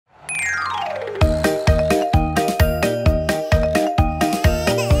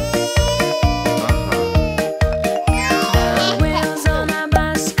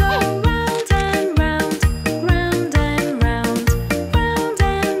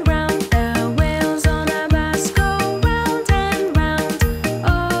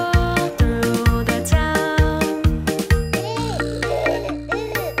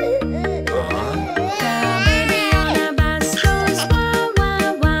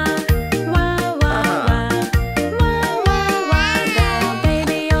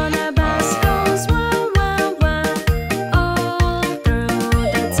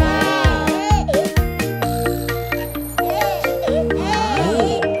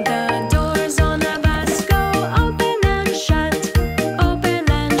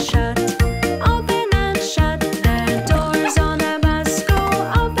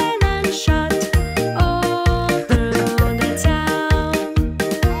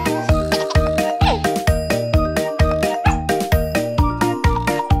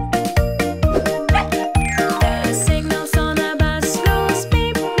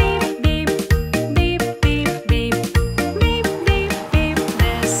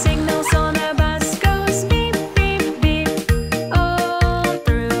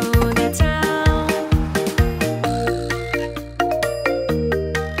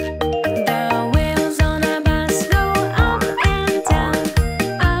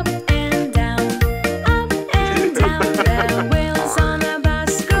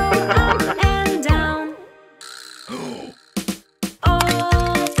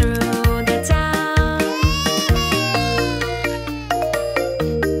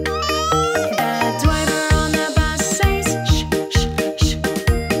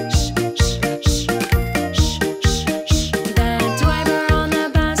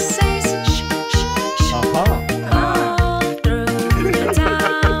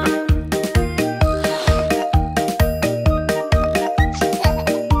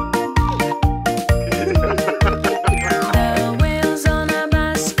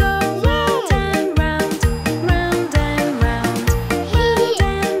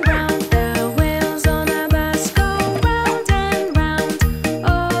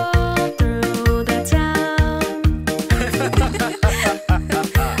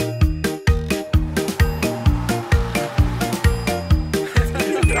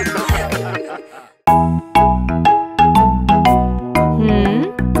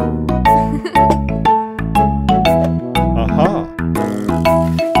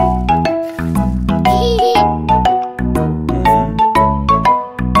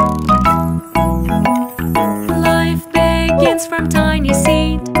begins from tiny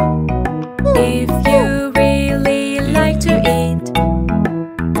seed. If you really like to eat,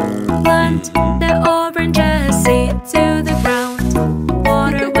 plant the oranges seed to the ground.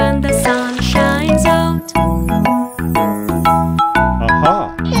 Water when the sun shines out.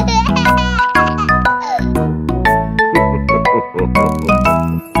 Aha!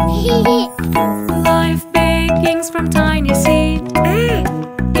 Life begins from tiny seed.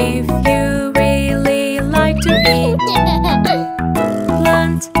 If you really like to eat,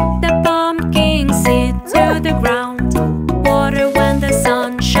 plant the pumpkin seed to the ground. Water when the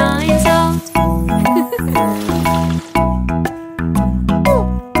sun shines out.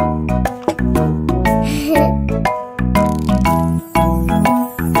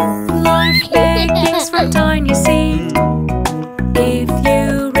 Life begins from tiny seed. If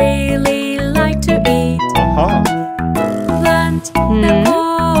you really like to eat, Aha! plant the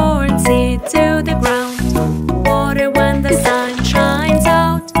corn seed to the ground. Water when the sun shines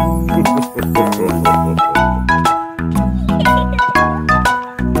out.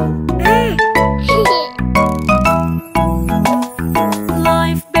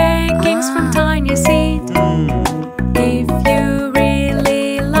 Life begins from tiny seed. If you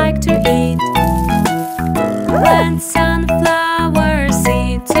really like to eat, plant sunflower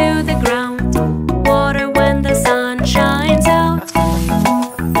seed to the ground. Water when the sun shines out.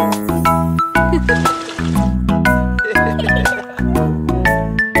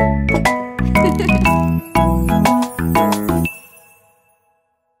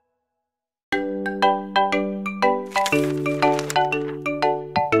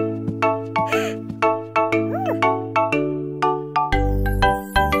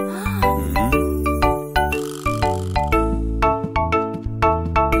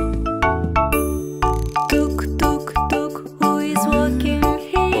 Tuk, tuk, tuk, who is walking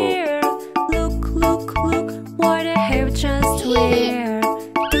here? Look, look, look, what I have just wear.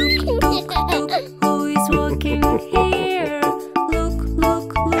 Tuk, tuk, tuk, who is walking here? Look,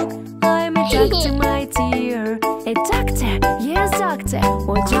 look, look, I'm a doctor, my dear. A doctor? Yes, doctor.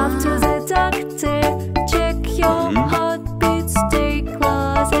 We'll jump to the doctor. Check your heartbeat, stay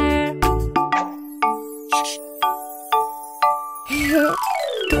closer.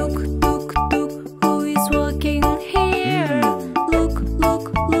 Tuk, tuk, tuk, who is walking here? Look,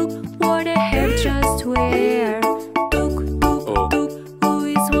 look, look, what I have just wear. Tuk, tuk, tuk, who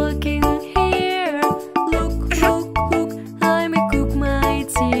is walking here? Look, look, look, I'm a cook, my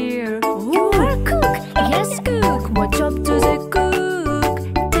dear. You are a cook? Yes, cook. Watch up to the cook.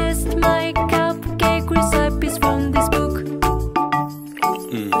 Test my cupcake recipes from this book.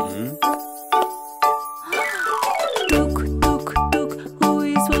 Tuk, tuk, tuk, who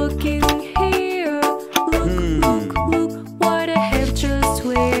is walking here? Look, look, look, what I have just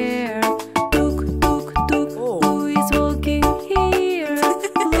wear. Tuk, tuk, tuk, who is walking here?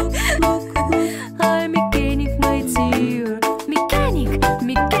 Look, look, look, I'm a mechanic, my dear. Mechanic,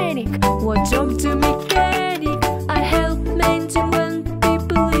 mechanic, watch up to mechanic. I help maintain when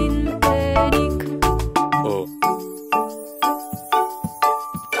people in panic.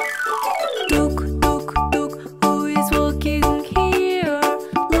 Tuk, tuk, tuk, who is walking here?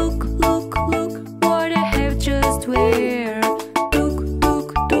 Look, look, look, what I have just wear. Tuk,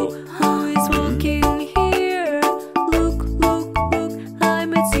 tuk, tuk, who is walking here? Look, look, look,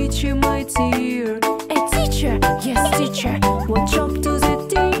 I'm a teacher, my dear. A teacher? Yes, teacher. Watch up to the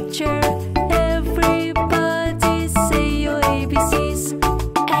teacher. Everybody say your ABCs.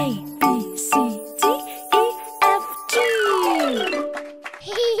 A, B, C, D, E, F, G.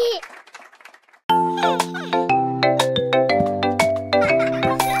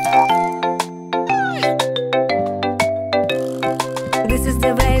 This is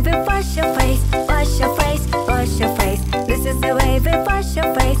the way we wash your face, wash your face, wash your face. This is the way we wash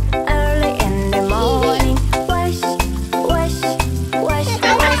your face early in the morning. Wash, wash, wash,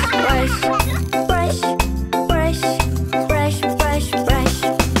 wash, wash. Brush, brush, brush, brush, brush.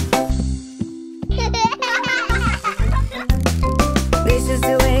 This is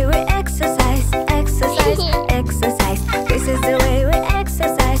the way we exercise, exercise, exercise. This is the way we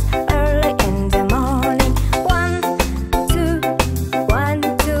exercise early in the morning. 1, 2, 1,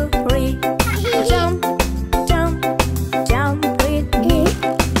 2, 3. Jump, jump, jump with me.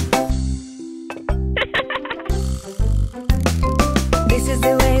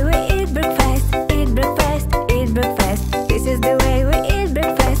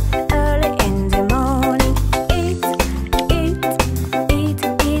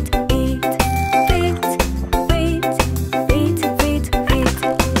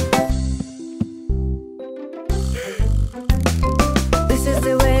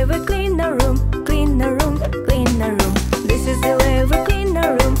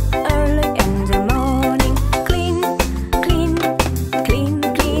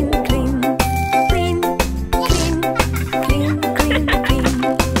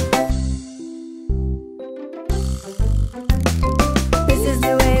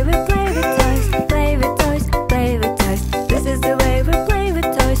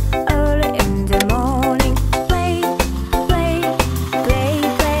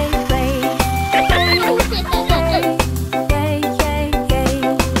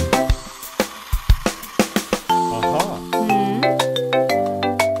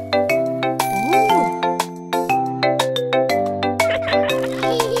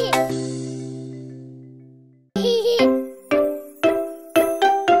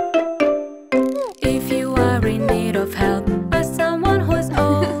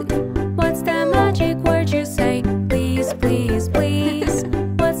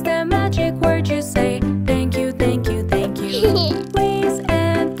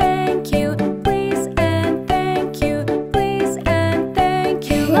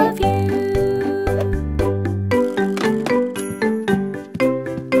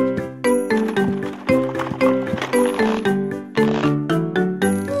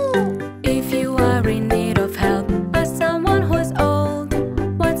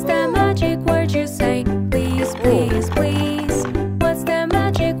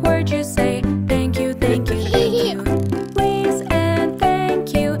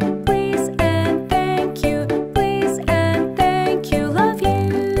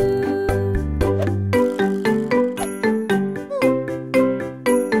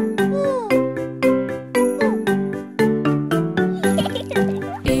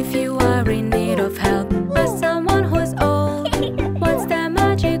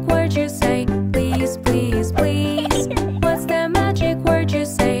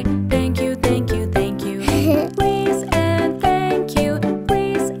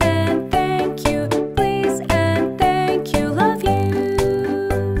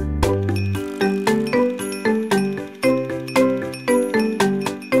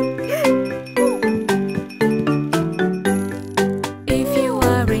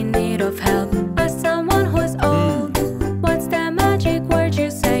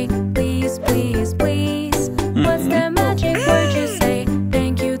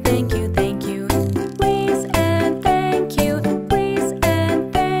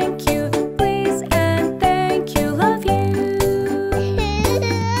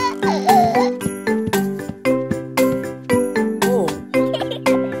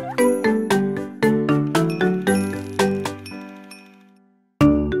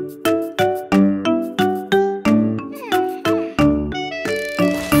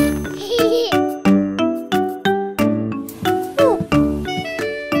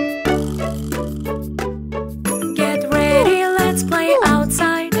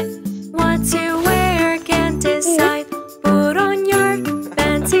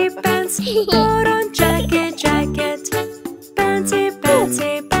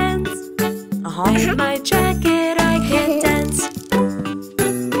 In my jacket I can dance.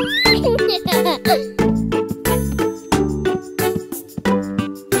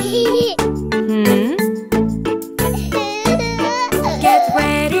 Get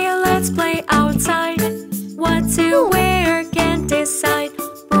ready, let's play outside. What to wear, can't decide.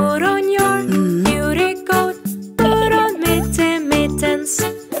 Put on your cutie coat. Put on mittens.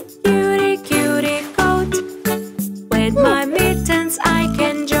 Cutie, cutie coat. With my mittens I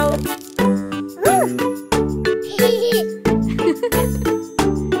can joke.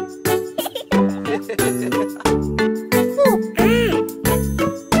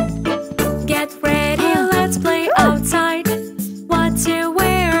 Get ready, let's play outside. What to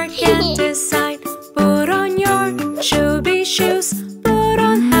wear, can't decide. Put on your shooby shoes. Put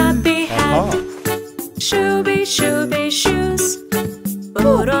on happy hat. Shooby, shooby shoes.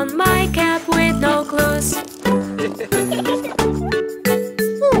 Put on my cap with no clues.